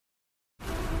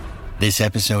This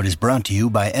episode is brought to you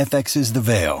by FX's The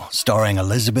Veil, starring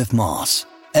Elizabeth Moss.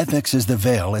 FX's The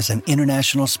Veil is an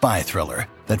international spy thriller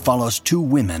that follows two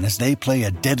women as they play a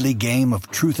deadly game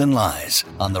of truth and lies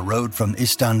on the road from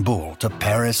Istanbul to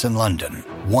Paris and London.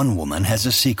 One woman has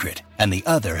a secret, and the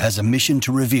other has a mission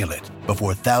to reveal it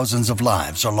before thousands of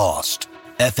lives are lost.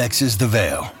 FX's The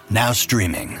Veil, now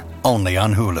streaming, only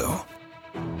on Hulu.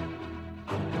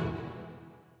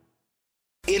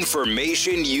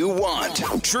 Information you want,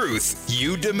 truth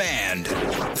you demand.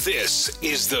 This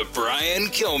is the Brian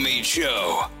Kilmeade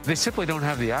Show. They simply don't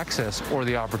have the access or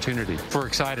the opportunity. We're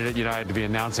excited at United to be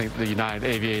announcing the United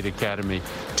Aviate Academy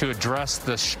to address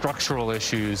the structural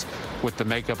issues with the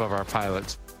makeup of our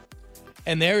pilots.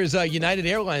 And there is United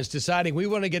Airlines deciding we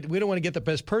don't want to get the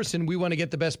best person, we want to get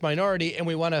the best minority, and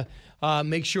we want to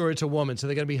make sure it's a woman. So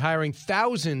they're going to be hiring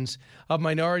thousands of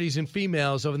minorities and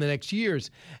females over the next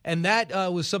years. And that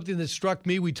was something that struck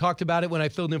me. We talked about it when I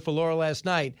filled in for Laura last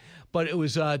night. But it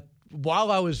was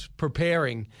while I was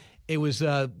preparing, it was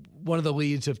one of the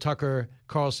leads of Tucker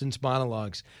Carlson's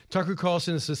monologues. Tucker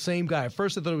Carlson is the same guy. At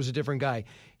first I thought it was a different guy.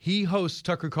 He hosts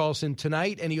Tucker Carlson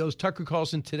Tonight, and he hosts Tucker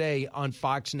Carlson Today on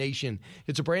Fox Nation.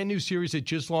 It's a brand new series that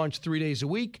just launched 3 days a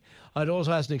week. It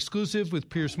also has an exclusive with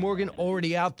Piers Morgan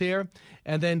already out there.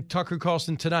 And then Tucker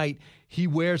Carlson Tonight, he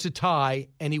wears a tie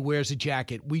and he wears a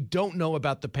jacket. We don't know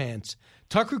about the pants.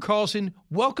 Tucker Carlson,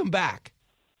 welcome back.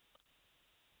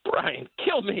 Brian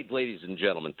Kilmeade, ladies and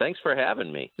gentlemen. Thanks for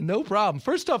having me. No problem.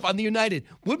 First off, on the United,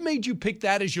 what made you pick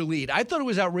that as your lead? I thought it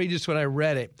was outrageous when I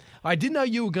read it. I did not know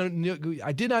you were going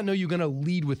to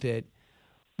lead with it.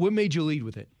 What made you lead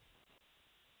with it?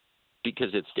 Because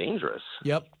it's dangerous.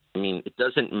 Yep. I mean, it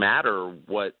doesn't matter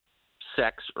what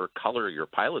sex or color your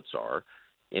pilots are.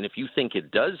 And if you think it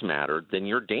does matter, then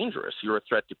you're dangerous. You're a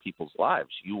threat to people's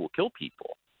lives. You will kill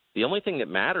people. The only thing that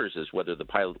matters is whether the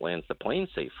pilot lands the plane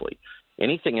safely.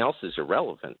 Anything else is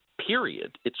irrelevant,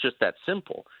 period. It's just that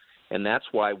simple. And that's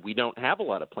why we don't have a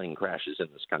lot of plane crashes in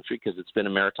this country, because it's been a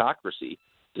meritocracy,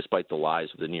 despite the lies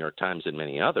of the New York Times and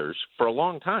many others, for a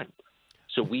long time.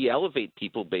 So we elevate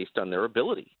people based on their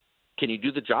ability. Can you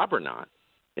do the job or not?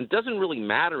 And it doesn't really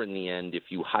matter in the end if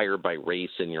you hire by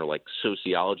race in your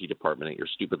sociology department at your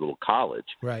stupid little college.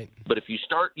 Right. But if you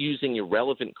start using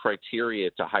irrelevant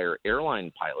criteria to hire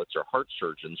airline pilots or heart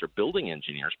surgeons or building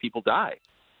engineers, people die.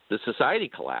 The society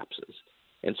collapses.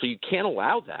 And so you can't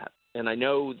allow that. And I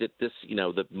know that this,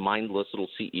 the mindless little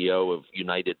CEO of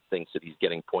United thinks that he's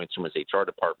getting points from his HR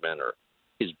department, or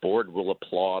his board will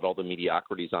applaud all the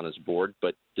mediocrities on his board.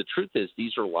 But the truth is,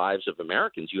 these are lives of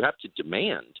Americans. You have to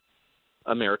demand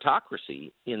a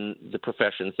meritocracy in the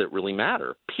professions that really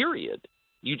matter, period.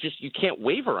 You can't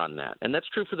waver on that. And that's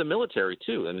true for the military,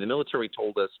 too. I mean, the military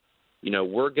told us,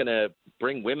 we're going to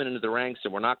bring women into the ranks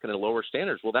and we're not going to lower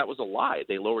standards. Well, that was a lie.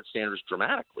 They lowered standards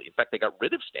dramatically. In fact, they got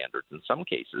rid of standards in some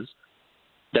cases.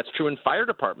 That's true in fire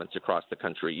departments across the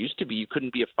country. It used to be you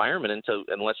couldn't be a fireman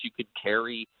unless you could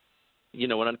carry,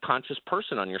 an unconscious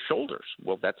person on your shoulders.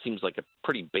 Well, that seems like a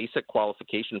pretty basic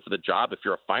qualification for the job if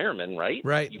you're a fireman, right?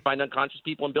 Right. You find unconscious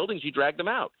people in buildings, you drag them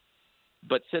out.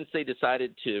 But since they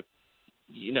decided to,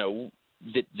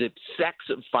 the sex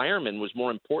of firemen was more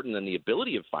important than the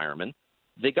ability of firemen,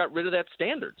 they got rid of that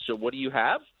standard. So what do you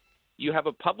have? You have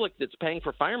a public that's paying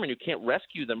for firemen who can't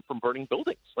rescue them from burning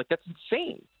buildings. That's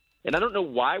insane. And I don't know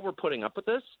why we're putting up with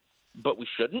this, but we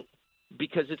shouldn't,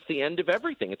 because it's the end of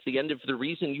everything. It's the end of the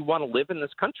reason you want to live in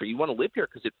this country. You want to live here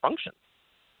because it functions.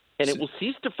 And it will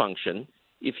cease to function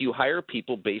if you hire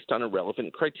people based on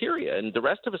irrelevant criteria. And the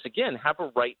rest of us, again, have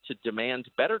a right to demand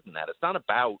better than that. It's not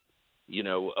about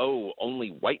only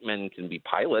white men can be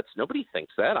pilots. Nobody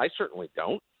thinks that. I certainly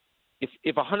don't.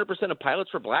 If 100% of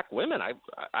pilots were black women,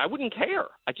 I wouldn't care.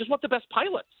 I just want the best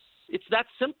pilots. It's that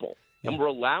simple. Yeah. And we're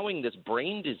allowing this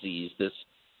brain disease, this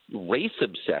race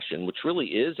obsession, which really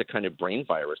is a kind of brain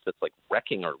virus that's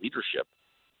wrecking our leadership,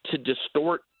 to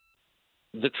distort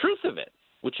the truth of it,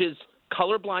 which is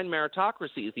colorblind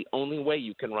meritocracy is the only way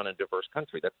you can run a diverse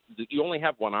country. You only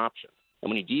have one option.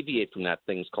 And when you deviate from that,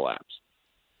 things collapse.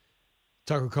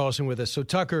 Tucker Carlson with us. So,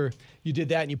 Tucker, you did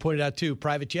that, and you pointed out, too,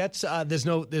 private jets. There is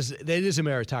a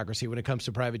meritocracy when it comes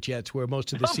to private jets, where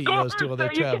most of the CEOs do all their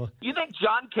travel. You think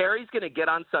John Kerry's going to get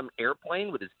on some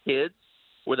airplane with his kids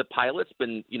where the pilot's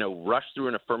been, rushed through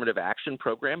an affirmative action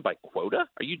program by quota?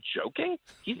 Are you joking?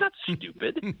 He's not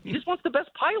stupid. He just wants the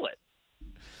best pilot.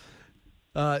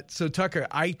 So, Tucker,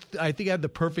 I think I have the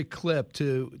perfect clip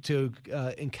to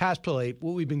encapsulate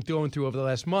what we've been going through over the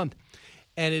last month,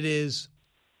 and it is –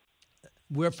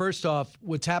 first off,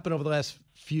 what's happened over the last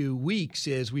few weeks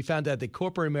is we found out that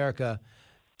corporate America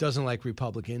doesn't like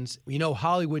Republicans. We know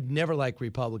Hollywood never liked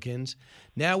Republicans.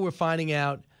 Now we're finding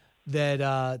out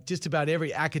that just about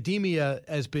every academia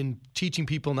has been teaching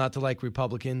people not to like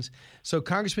Republicans. So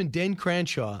Congressman Dan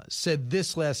Crenshaw said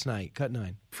this last night, Cut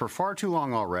 9. For far too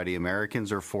long already,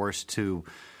 Americans are forced to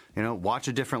watch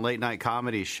a different late-night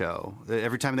comedy show.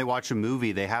 Every time they watch a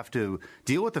movie, they have to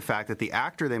deal with the fact that the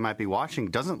actor they might be watching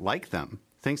doesn't like them,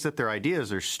 thinks that their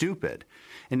ideas are stupid.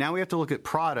 And now we have to look at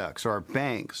products or our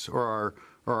banks or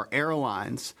our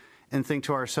airlines and think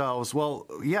to ourselves, well,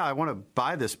 yeah, I want to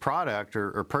buy this product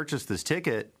or purchase this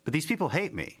ticket, but these people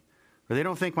hate me. Or they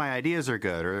don't think my ideas are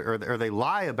good, or they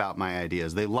lie about my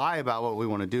ideas. They lie about what we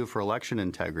want to do for election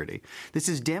integrity. This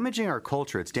is damaging our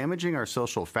culture. It's damaging our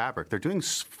social fabric. They're doing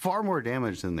far more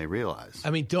damage than they realize. I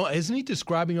mean, isn't he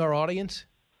describing our audience?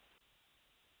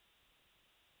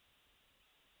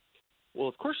 Well,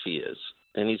 of course he is.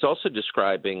 And he's also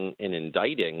describing and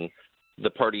indicting the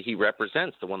party he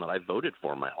represents, the one that I voted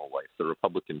for my whole life, the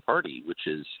Republican Party, which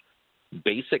is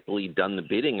basically done the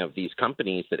bidding of these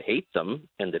companies that hate them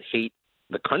and that hate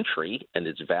the country and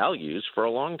its values for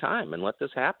a long time, and let this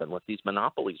happen. Let these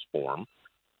monopolies form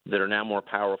that are now more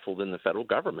powerful than the federal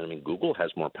government. I mean, Google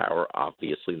has more power,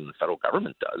 obviously, than the federal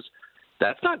government does.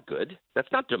 That's not good.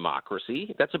 That's not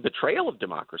democracy. That's a betrayal of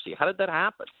democracy. How did that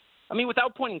happen? I mean,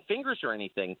 without pointing fingers or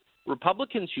anything,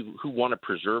 Republicans who want to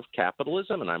preserve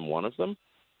capitalism, and I'm one of them,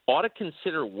 ought to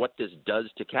consider what this does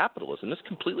to capitalism. This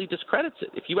completely discredits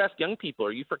it. If you ask young people,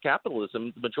 are you for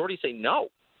capitalism, the majority say no.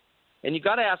 And you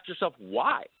got to ask yourself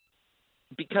why.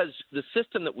 Because the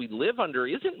system that we live under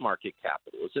isn't market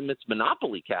capitalism, it's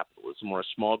monopoly capitalism, where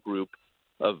a small group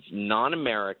of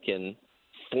non-American,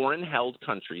 foreign-held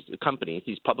companies,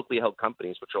 these publicly held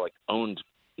companies, which are like owned,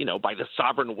 by the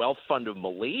sovereign wealth fund of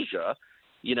Malaysia,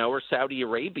 or Saudi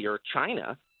Arabia or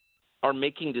China, are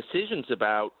making decisions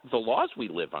about the laws we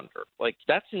live under. Like,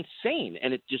 that's insane,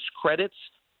 and it discredits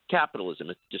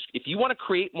capitalism. If you want to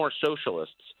create more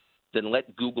socialists, then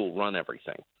let Google run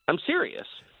everything. I'm serious,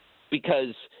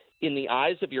 because in the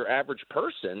eyes of your average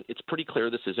person, it's pretty clear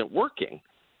this isn't working.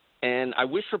 And I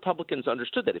wish Republicans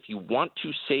understood that if you want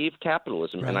to save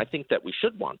capitalism, and I think that we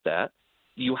should want that,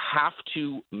 you have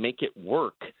to make it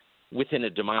work within a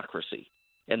democracy.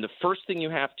 And the first thing you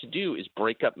have to do is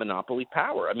break up monopoly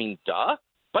power. I mean, duh.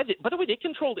 By the way, they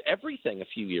controlled everything a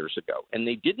few years ago, and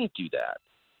they didn't do that.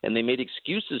 And they made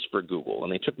excuses for Google,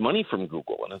 and they took money from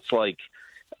Google. And it's like,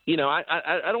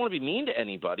 I don't want to be mean to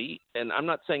anybody, and I'm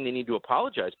not saying they need to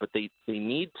apologize, but they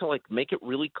need to, make it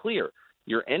really clear.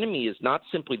 Your enemy is not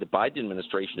simply the Biden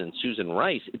administration and Susan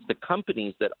Rice. It's the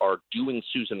companies that are doing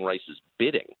Susan Rice's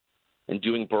bidding and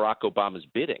doing Barack Obama's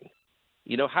bidding.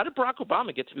 How did Barack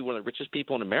Obama get to be one of the richest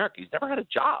people in America? He's never had a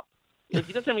job. He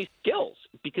doesn't have any skills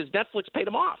because Netflix paid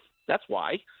him off. That's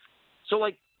why. So,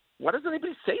 why doesn't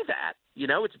anybody say that?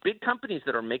 It's big companies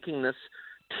that are making this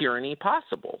tyranny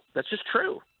possible. That's just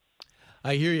true.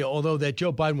 I hear you. Although that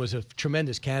Joe Biden was a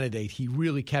tremendous candidate, he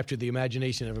really captured the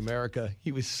imagination of America.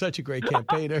 He was such a great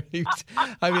campaigner.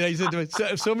 I said to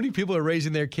him, so many people are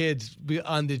raising their kids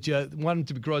on want them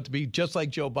to grow up to be just like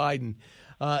Joe Biden.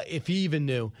 If he even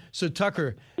knew. So,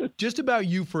 Tucker, just about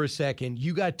you for a second.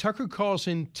 You got Tucker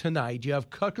Carlson tonight. You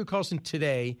have Tucker Carlson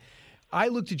today. I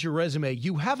looked at your resume.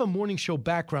 You have a morning show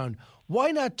background. Why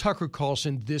not Tucker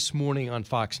Carlson this morning on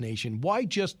Fox Nation? Why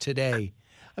just today?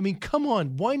 I mean, come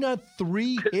on. Why not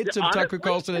 3 hits of Tucker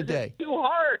Carlson a day? It's too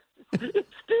hard. It's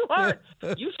too hard.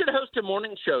 You should host a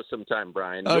morning show sometime,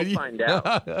 Brian. You'll find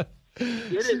out.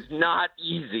 It is not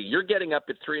easy. You're getting up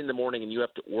at 3 a.m. and you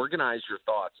have to organize your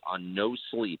thoughts on no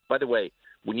sleep. By the way,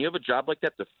 when you have a job like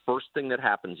that, the first thing that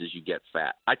happens is you get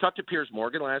fat. I talked to Piers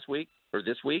Morgan this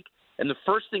week, and the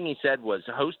first thing he said was,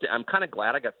 I'm kind of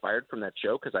glad I got fired from that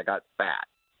show because I got fat.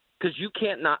 Because you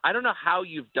can't I don't know how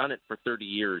you've done it for 30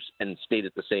 years and stayed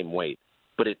at the same weight,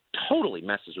 but it totally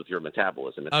messes with your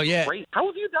metabolism. It's crazy. How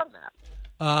have you done that?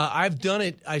 I've done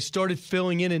it. I started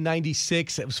filling in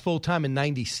 96. It was full-time in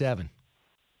 97.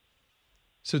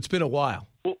 So it's been a while.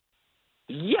 Well,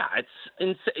 yeah, it's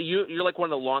insane. You're like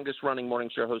one of the longest-running morning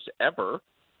show hosts ever,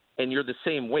 and you're the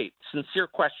same weight. Sincere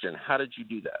question, how did you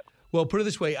do that? Well, put it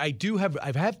this way. I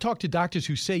have talked to doctors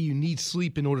who say you need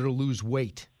sleep in order to lose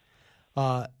weight.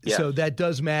 Yes. So that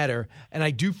does matter. And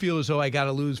I do feel as though I got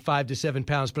to lose 5 to 7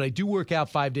 pounds, but I do work out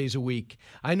 5 days a week.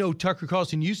 I know Tucker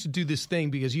Carlson used to do this thing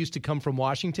because he used to come from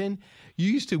Washington. You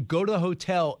used to go to the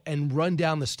hotel and run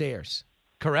down the stairs,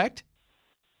 correct?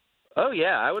 Oh,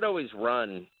 yeah. I would always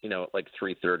run, at like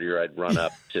 3:30, or I'd run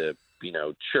up to,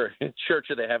 Church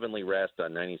of the Heavenly Rest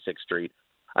on 96th Street.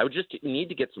 I would just need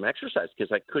to get some exercise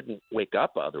because I couldn't wake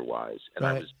up otherwise. And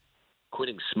right. I was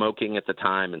quitting smoking at the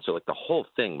time. And so like the whole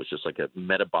thing was just like a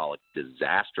metabolic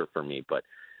disaster for me. But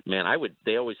man,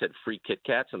 they always had free Kit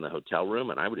Kats in the hotel room,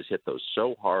 and I would just hit those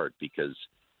so hard because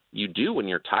you do when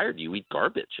you're tired, you eat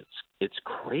garbage. It's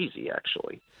crazy,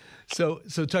 actually. So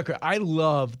Tucker, I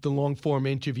love the long form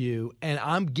interview, and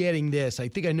I'm getting this. I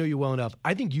think I know you well enough.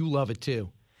 I think you love it too.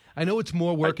 I know it's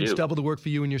more work, it's double the work for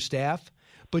you and your staff,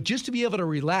 but just to be able to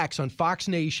relax on Fox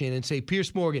Nation and say,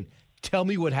 Piers Morgan, tell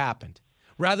me what happened,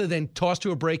 rather than toss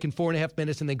to a break in 4.5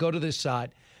 minutes and then go to this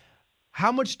side.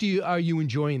 How much are you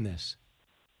enjoying this?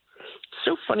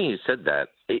 So funny you said that.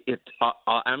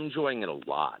 I'm enjoying it a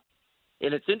lot.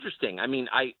 And it's interesting. I mean,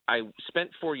 I spent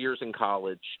 4 years in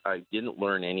college. I didn't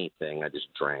learn anything. I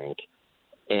just drank.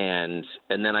 And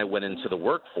then I went into the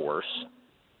workforce.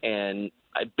 And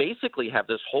I basically have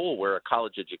this hole where a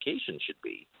college education should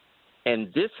be.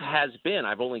 And this has been,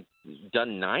 I've only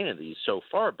done 9 of these so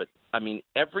far, but I mean,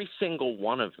 every single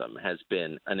one of them has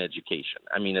been an education.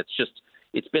 I mean,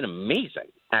 it's been amazing,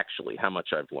 actually, how much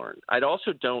I've learned.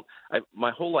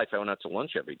 My whole life I went out to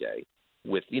lunch every day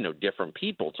with, different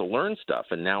people to learn stuff.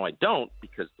 And now I don't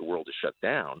because the world is shut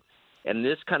down. And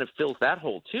this kind of fills that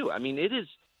hole too. I mean,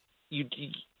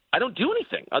 I don't do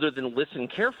anything other than listen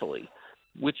carefully,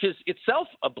 which is itself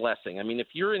a blessing. I mean, if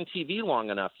you're in TV long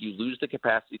enough, you lose the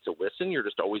capacity to listen. You're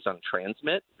just always on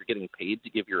transmit. You're getting paid to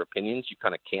give your opinions. You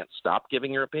kind of can't stop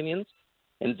giving your opinions.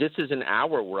 And this is an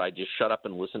hour where I just shut up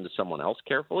and listen to someone else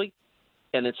carefully.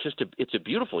 And it's a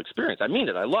beautiful experience. I mean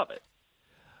it. I love it.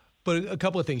 But a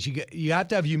couple of things. You have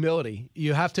to have humility.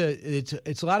 You have to.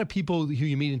 It's a lot of people who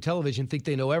you meet in television think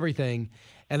they know everything,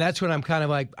 and that's when I'm kind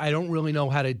of like, I don't really know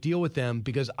how to deal with them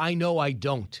because I know I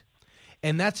don't.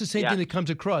 And that's the same thing that comes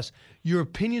across. Your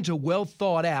opinions are well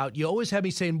thought out. You always have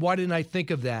me saying, "Why didn't I think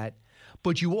of that?"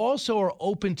 But you also are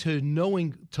open to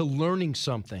learning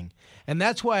something, and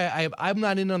that's why I'm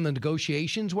not in on the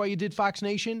negotiations while you did Fox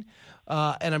Nation,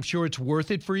 and I'm sure it's worth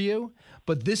it for you.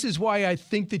 But this is why I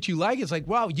think that you like it. It's like,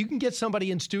 wow, you can get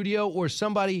somebody in studio or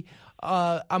somebody.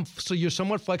 So you're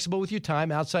somewhat flexible with your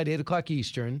time outside 8 o'clock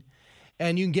Eastern,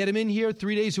 and you can get them in here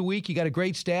 3 days a week. You got a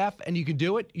great staff, and you can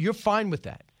do it. You're fine with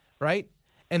that, right?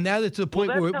 And now it's to the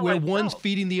point where one's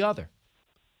feeding the other.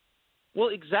 Well,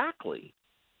 exactly.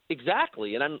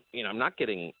 And I'm not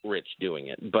getting rich doing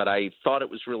it, but I thought it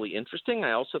was really interesting.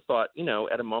 I also thought,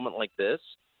 at a moment like this,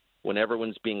 when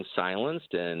everyone's being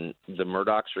silenced and the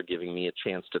Murdochs are giving me a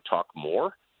chance to talk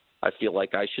more, I feel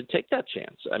like I should take that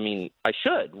chance. I mean, I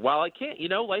should. While I can't,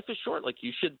 life is short. Like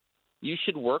you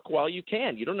should work while you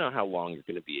can. You don't know how long you're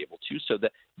going to be able to.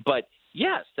 But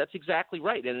yes, that's exactly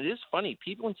right. And it is funny.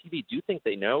 People on TV do think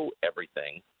they know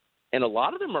everything. And a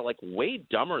lot of them are like way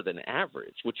dumber than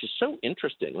average, which is so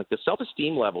interesting. Like the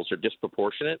self-esteem levels are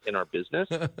disproportionate in our business.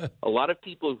 A lot of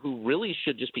people who really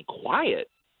should just be quiet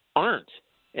aren't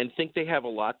and think they have a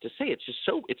lot to say. It's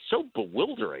so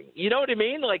bewildering. You know what I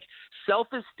mean? Like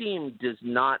self-esteem does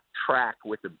not track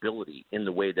with ability in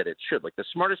the way that it should. Like the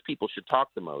smartest people should talk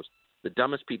the most. The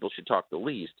dumbest people should talk the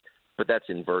least. But that's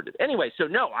inverted. Anyway, so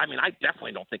no, I mean, I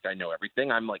definitely don't think I know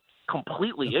everything. I'm like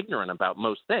completely ignorant about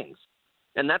most things.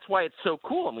 And that's why it's so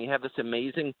cool. And we have this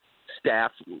amazing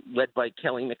staff led by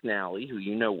Kelly McNally, who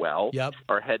you know well,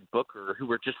 our head booker, who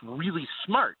are just really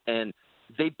smart. And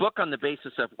they book on the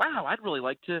basis of, wow, I'd really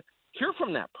like to hear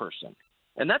from that person.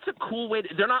 And that's a cool way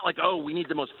they're not like, oh, we need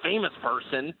the most famous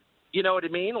person. You know what I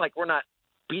mean? Like we're not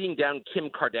beating down Kim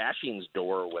Kardashian's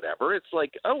door or whatever. It's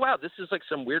like, oh, wow, this is like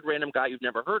some weird random guy you've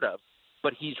never heard of,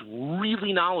 but he's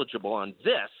really knowledgeable on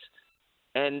this.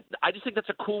 And I just think that's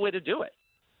a cool way to do it.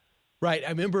 Right. I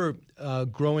remember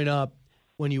growing up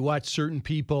when you watch certain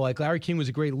people, like Larry King was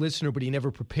a great listener, but he never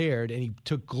prepared, and he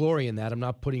took glory in that. I'm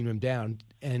not putting him down.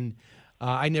 And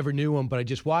I never knew him, but I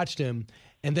just watched him.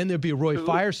 And then there'd be a Roy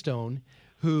Firestone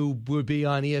who would be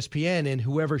on ESPN, and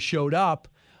whoever showed up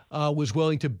was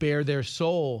willing to bare their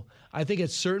soul. I think at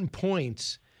certain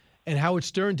points, and Howard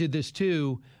Stern did this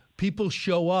too, people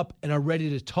show up and are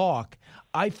ready to talk.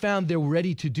 I found they're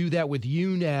ready to do that with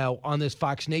you now on this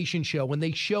Fox Nation show. When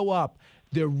they show up,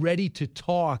 they're ready to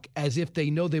talk as if they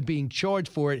know they're being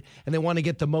charged for it and they want to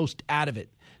get the most out of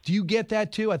it. Do you get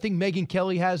that too? I think Megyn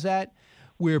Kelly has that,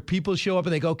 where people show up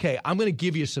and they go, okay, I'm going to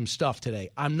give you some stuff today.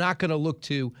 I'm not going to look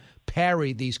to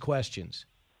parry these questions.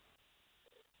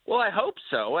 Well, I hope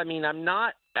so. I mean, I'm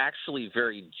not actually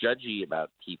very judgy about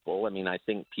people. I mean, I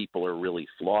think people are really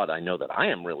flawed. I know that I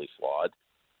am really flawed.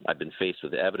 I've been faced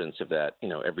with evidence of that,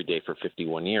 every day for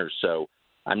 51 years. So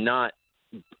I'm not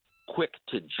quick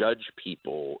to judge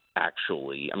people,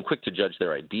 actually. I'm quick to judge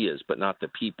their ideas, but not the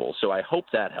people. So I hope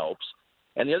that helps.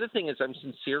 And the other thing is I'm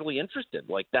sincerely interested.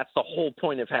 Like, that's the whole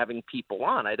point of having people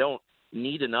on. I don't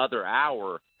need another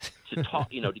hour to talk,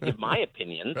 to give my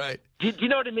opinion. Right. Do you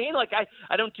know what I mean? Like,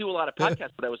 I don't do a lot of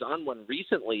podcasts, but I was on one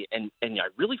recently, and I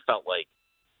really felt like,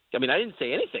 I didn't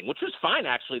say anything, which was fine,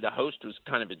 actually. The host was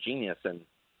kind of a genius, and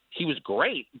he was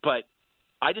great, but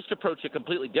I just approach it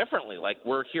completely differently. Like,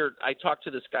 we're here. I talked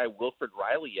to this guy, Wilfred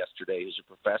Riley, yesterday, who's a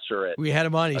professor at. We had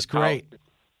him on. He's great.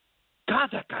 God,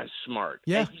 that guy's smart.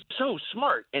 Yeah. And he's so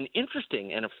smart and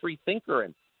interesting and a free thinker.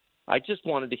 And I just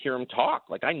wanted to hear him talk.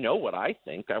 Like, I know what I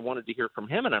think. I wanted to hear from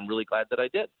him, and I'm really glad that I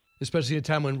did. Especially at a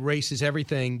time when race is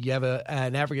everything. You have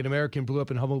an African-American grew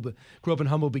up in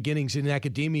humble beginnings in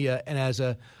academia and has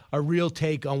a real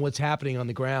take on what's happening on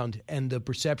the ground and the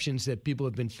perceptions that people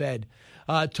have been fed.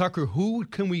 Tucker, who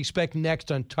can we expect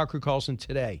next on Tucker Carlson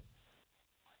Today?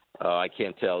 I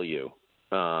can't tell you.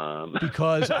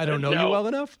 Because I don't know you well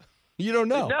enough? You don't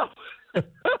know? No.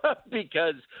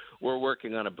 Because we're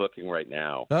working on a booking right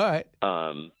now. All right.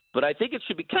 But I think it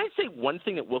should be. Can I say one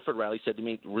thing that Wilfred Riley said to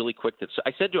me really quick?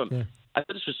 I said to him, I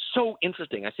thought this was so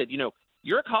interesting. I said,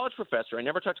 you're a college professor. I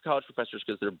never talk to college professors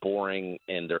because they're boring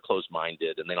and they're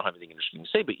closed-minded and they don't have anything interesting to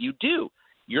say. But you do.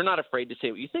 You're not afraid to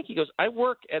say what you think. He goes, I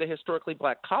work at a historically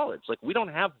black college. Like, we don't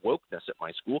have wokeness at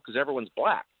my school because everyone's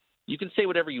black. You can say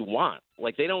whatever you want.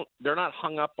 Like, they're not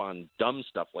hung up on dumb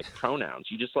stuff like pronouns.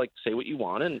 You just say what you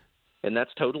want, and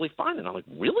that's totally fine. And I'm like,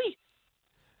 really?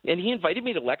 And he invited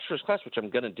me to lecture his class, which I'm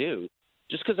going to do,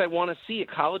 just because I want to see a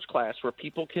college class where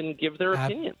people can give their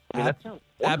opinion.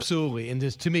 Absolutely. And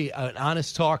to me, an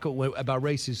honest talk about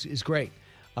race is great,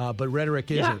 but rhetoric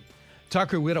isn't.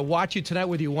 Tucker, we're going to watch you tonight,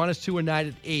 whether you want us to or not,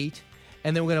 at 8.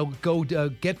 And then we're going to go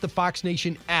get the Fox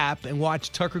Nation app and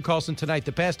watch Tucker Carlson Tonight,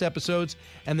 the past episodes,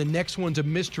 and the next one's a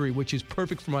mystery, which is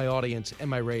perfect for my audience and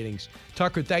my ratings.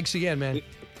 Tucker, thanks again, man.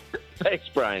 Thanks,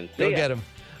 Brian. Go get him.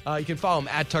 You can follow him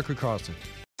at Tucker Carlson.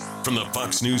 From the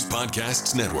Fox News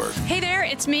Podcasts Network. Hey there,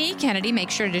 it's me, Kennedy. Make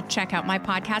sure to check out my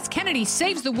podcast, Kennedy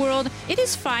Saves the World. It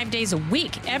is 5 days a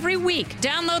week, every week.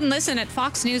 Download and listen at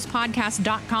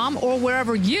foxnewspodcast.com or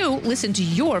wherever you listen to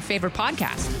your favorite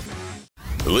podcast.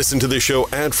 Listen to the show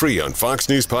ad-free on Fox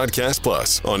News Podcast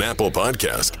Plus, on Apple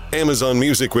Podcast, Amazon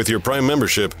Music with your Prime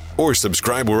membership, or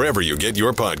subscribe wherever you get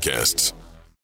your podcasts.